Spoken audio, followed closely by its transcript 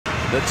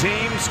The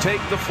teams take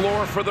the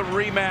floor for the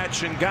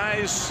rematch. And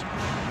guys,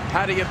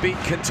 how do you beat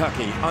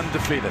Kentucky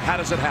undefeated? How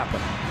does it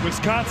happen?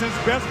 Wisconsin's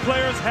best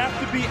players have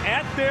to be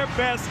at their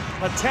best,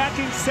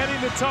 attacking, setting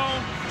the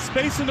tone,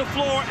 spacing the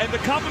floor, and the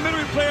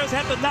complementary players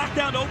have to knock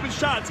down open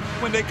shots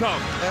when they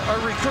come.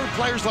 Or recruit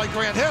players like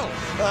Grant Hill.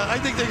 I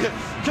think they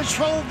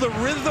control the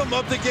rhythm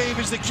of the game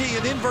is the key,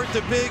 and invert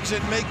the bigs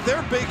and make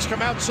their bigs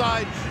come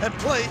outside and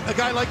play a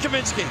guy like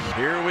Kaminsky.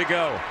 Here we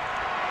go.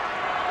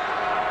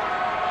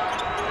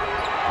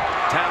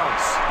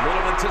 Towns,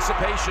 little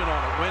anticipation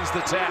on it, wins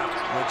the tap.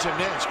 Jim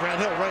Nance, Grant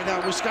Hill right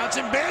now,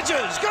 Wisconsin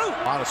Badgers, go!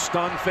 A lot of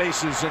stunned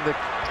faces in the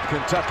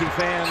Kentucky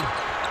fan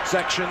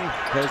section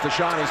as the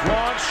shot is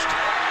launched.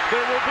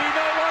 There will be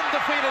no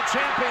undefeated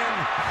champion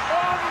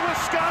on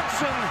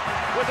Wisconsin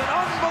with an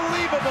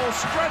unbelievable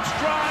stretch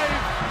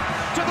drive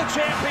to the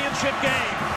championship game.